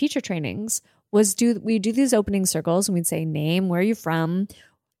Yoga teacher trainings was we do these opening circles, and we'd say name, where are you from,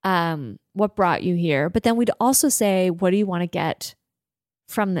 what brought you here? But then we'd also say, what do you want to get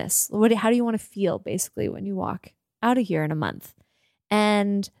from this? How do you want to feel basically when you walk out of here in a month?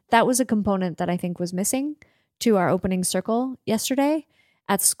 And that was a component that I think was missing to our opening circle yesterday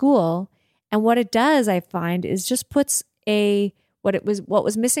at school. And what it does, I find, is just puts what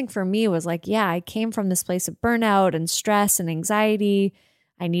was missing for me was like, yeah, I came from this place of burnout and stress and anxiety.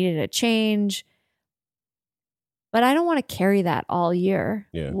 I needed a change. But I don't want to carry that all year.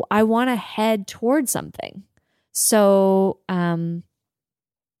 Yeah. I want to head towards something. So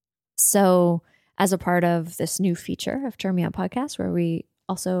as a part of this new feature of Turn Me On Podcast, where we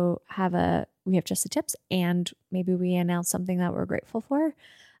also have Just the Tips, and maybe we announce something that we're grateful for.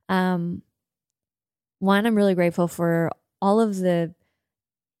 One, I'm really grateful for all of the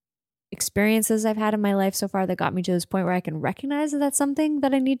experiences I've had in my life so far that got me to this point where I can recognize that that's something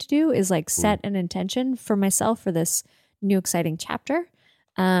that I need to do, is like set an intention for myself for this new exciting chapter.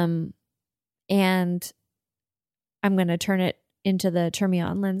 And I'm going to turn it into the Turn Me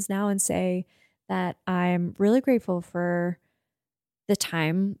On lens now and say that I'm really grateful for the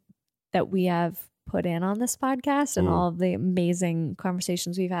time that we have put in on this podcast and all of the amazing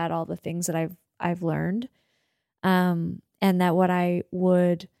conversations we've had, all the things that I've learned. And that what I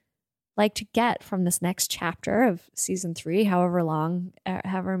would like to get from this next chapter of season 3,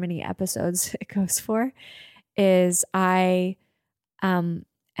 however many episodes it goes for, is I am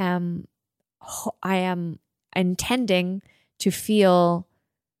intending to feel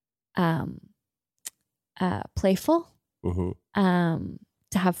playful, to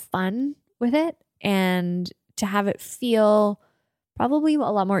have fun with it, and to have it feel probably a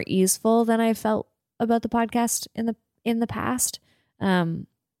lot more easeful than I felt about the podcast in the past.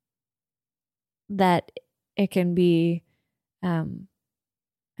 That it can be,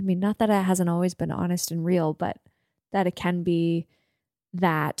 not that it hasn't always been honest and real, but that it can be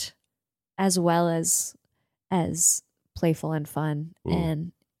that as well as playful and fun,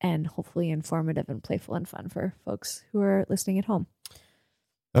 and hopefully informative and playful and fun for folks who are listening at home.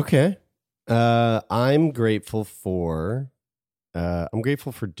 Okay. I'm grateful for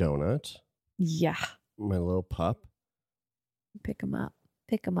Donut. Yeah. My little pup. Pick him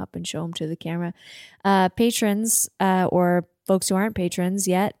up and show him to the camera. Patrons, or folks who aren't patrons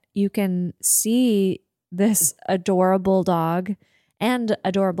yet, you can see this adorable dog and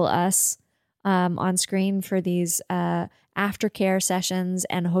adorable us on screen for these aftercare sessions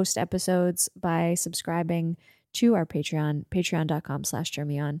and host episodes by subscribing to our Patreon,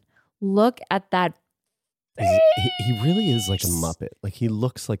 patreon.com/JeremyOn. Look at that. He really is like a Muppet. Like he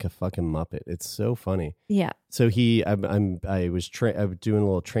looks like a fucking Muppet. It's so funny. Yeah. So I was doing a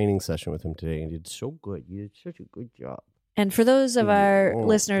little training session with him today, and he did so good. You did such a good job. And for those of our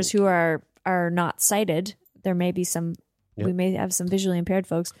listeners who are not sighted, there may be some. Yep. We may have some visually impaired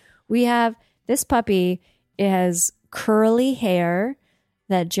folks. We have this puppy. It has curly hair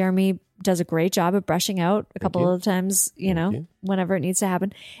that Jeremy does a great job of brushing out a couple of times, whenever it needs to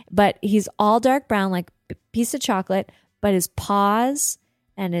happen. But he's all dark brown, like a piece of chocolate, but his paws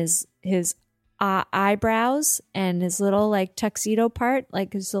and his eyebrows and his little like tuxedo part,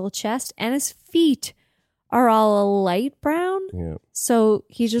 like his little chest, and his feet are all a light brown. Yeah. So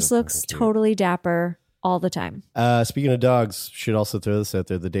he just looks totally dapper all the time. Speaking of dogs, should also throw this out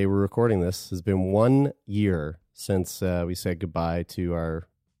there. The day we're recording this has been 1 year since we said goodbye to our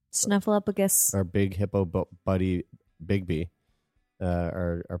Snuffleupagus, our big hippo buddy, Bigby,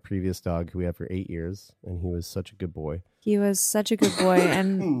 our previous dog who we had for 8 years, and he was such a good boy. He was such a good boy,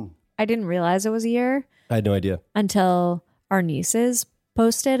 and I didn't realize it was a year. I had no idea until our nieces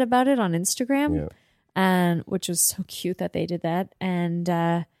posted about it on Instagram, and which was so cute that they did that, and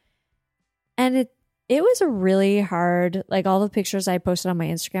it was a really hard. Like all the pictures I posted on my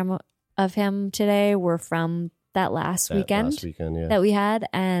Instagram of him today were from that last weekend that we had,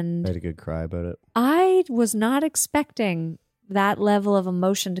 and I had a good cry about it. I was not expecting that level of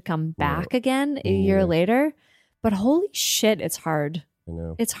emotion to come back again a year later, but holy shit, it's hard. I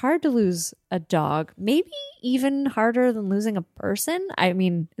know. It's hard to lose a dog, maybe even harder than losing a person. I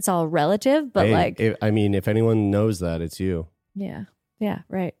mean, it's all relative, but if anyone knows that, it's you. Yeah,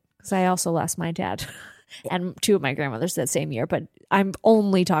 right. Because I also lost my dad and two of my grandmothers that same year, but I'm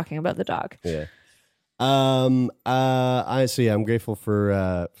only talking about the dog. Yeah. I'm grateful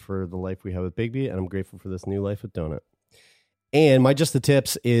for the life we have with Bigby, and I'm grateful for this new life with Donut. And my just the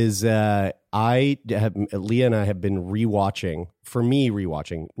tips is Leah and I have been rewatching,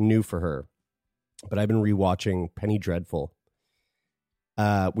 new for her, but I've been rewatching Penny Dreadful,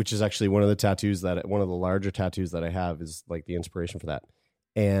 which is actually one of the larger tattoos that I have is like the inspiration for that.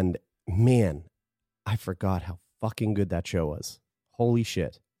 And man, I forgot how fucking good that show was. Holy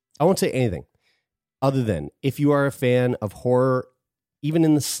shit. I won't say anything other than if you are a fan of horror, even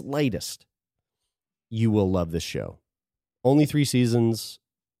in the slightest, you will love this show. Only 3 seasons.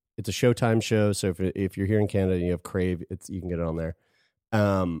 It's a Showtime show, so if you're here in Canada and you have Crave, you can get it on there.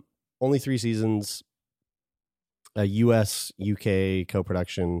 Only 3 seasons. A US, UK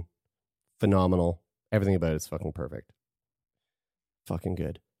co-production. Phenomenal. Everything about it's fucking perfect. Fucking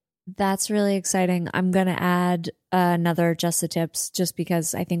good. That's really exciting. I'm going to add another Just the Tips just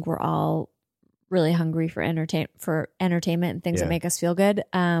because I think we're all really hungry for entertainment and things that make us feel good.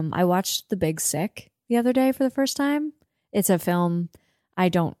 I watched The Big Sick the other day for the first time. It's a film. I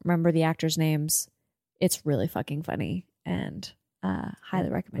don't remember the actors' names. It's really fucking funny and highly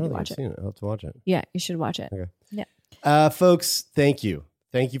recommend you watch it. I'll have to watch it. Yeah, you should watch it. Okay. Yeah. Folks, thank you.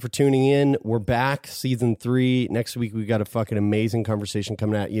 Thank you for tuning in. We're back, season 3. Next week, we've got a fucking amazing conversation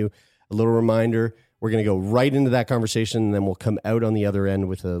coming at you. A little reminder, we're going to go right into that conversation, and then we'll come out on the other end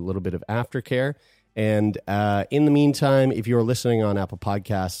with a little bit of aftercare. And in the meantime, if you're listening on Apple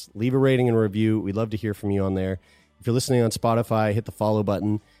Podcasts, leave a rating and a review. We'd love to hear from you on there. If you're listening on Spotify, hit the follow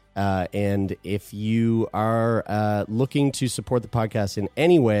button. And if you are looking to support the podcast in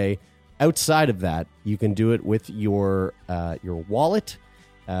any way outside of that, you can do it with your wallet.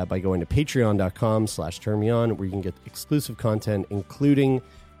 By going to patreon.com/TurmyOn, where you can get exclusive content, including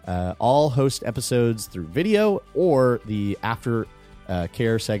all host episodes through video or the after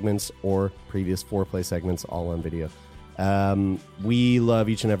care segments or previous foreplay segments, all on video. We love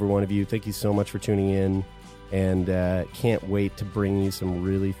each and every one of you. Thank you so much for tuning in, and can't wait to bring you some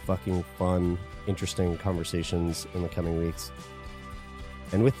really fucking fun, interesting conversations in the coming weeks.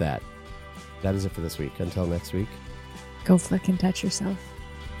 And with that is it for this week. Until next week, go fucking touch yourself.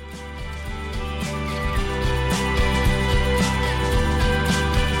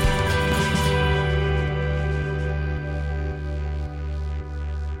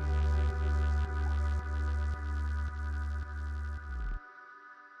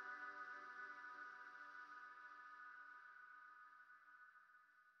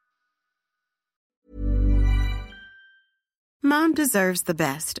 Mom deserves the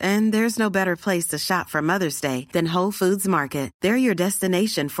best, and there's no better place to shop for Mother's Day than Whole Foods Market. They're your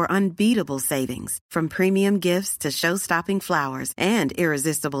destination for unbeatable savings, from premium gifts to show-stopping flowers and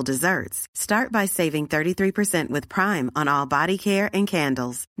irresistible desserts. Start by saving 33% with Prime on all body care and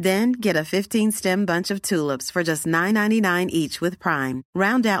candles. Then get a 15-stem bunch of tulips for just $9.99 each with Prime.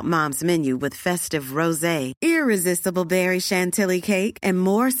 Round out Mom's menu with festive rosé, irresistible berry chantilly cake, and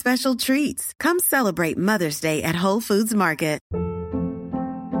more special treats. Come celebrate Mother's Day at Whole Foods Market.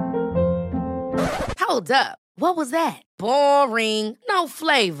 Hold up. What was that? Boring. No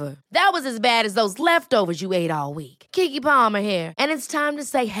flavor. That was as bad as those leftovers you ate all week. Keke Palmer here, and it's time to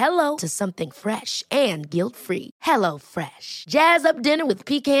say hello to something fresh and guilt-free. Hello Fresh. Jazz up dinner with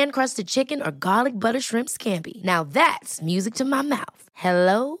pecan-crusted chicken or garlic butter shrimp scampi. Now that's music to my mouth.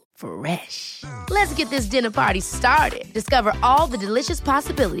 Hello Fresh. Let's get this dinner party started. Discover all the delicious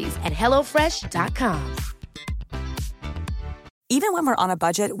possibilities at HelloFresh.com. Even when we're on a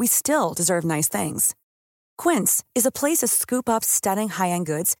budget, we still deserve nice things. Quince is a place to scoop up stunning high-end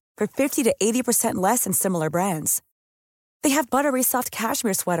goods for 50 to 80% less than similar brands. They have buttery soft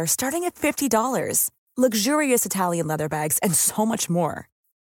cashmere sweaters starting at $50, luxurious Italian leather bags, and so much more.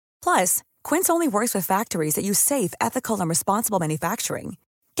 Plus, Quince only works with factories that use safe, ethical, and responsible manufacturing.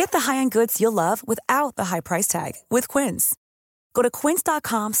 Get the high-end goods you'll love without the high price tag with Quince. Go to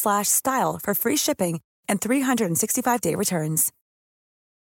quince.com/style for free shipping and 365-day returns.